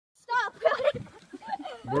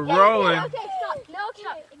We're rolling. Okay, stop. No,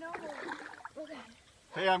 stop. Okay.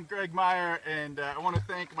 Hey, I'm Graig Meyer, and I want to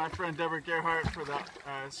thank my friend Deborah Gerhardt for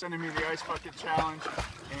sending me the Ice Bucket Challenge.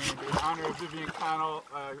 And in honor of Vivian, Connell,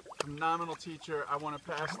 a phenomenal teacher, I want to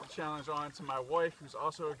pass the challenge on to my wife, who's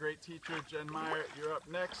also a great teacher, Jen Meyer. You're up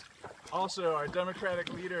next. Also, our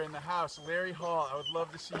Democratic leader in the House, Larry Hall. I would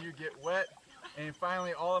love to see you get wet. And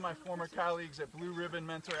finally, all of my former colleagues at Blue Ribbon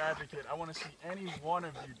Mentor Advocate, I want to see any one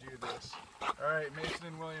of you do this. All right, Mason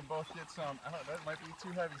and William both get some. That might be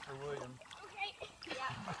too heavy for William. Okay.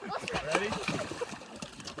 Yeah. Ready?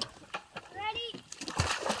 Ready?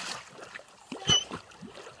 Set.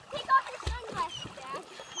 Take off your sunglasses, Dad.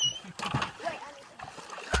 Wait,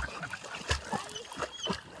 Ready?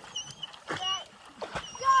 Set.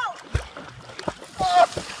 Go!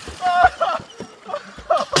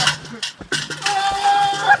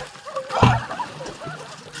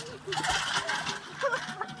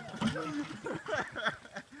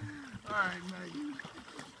 All right, Maggie.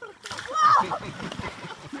 Whoa!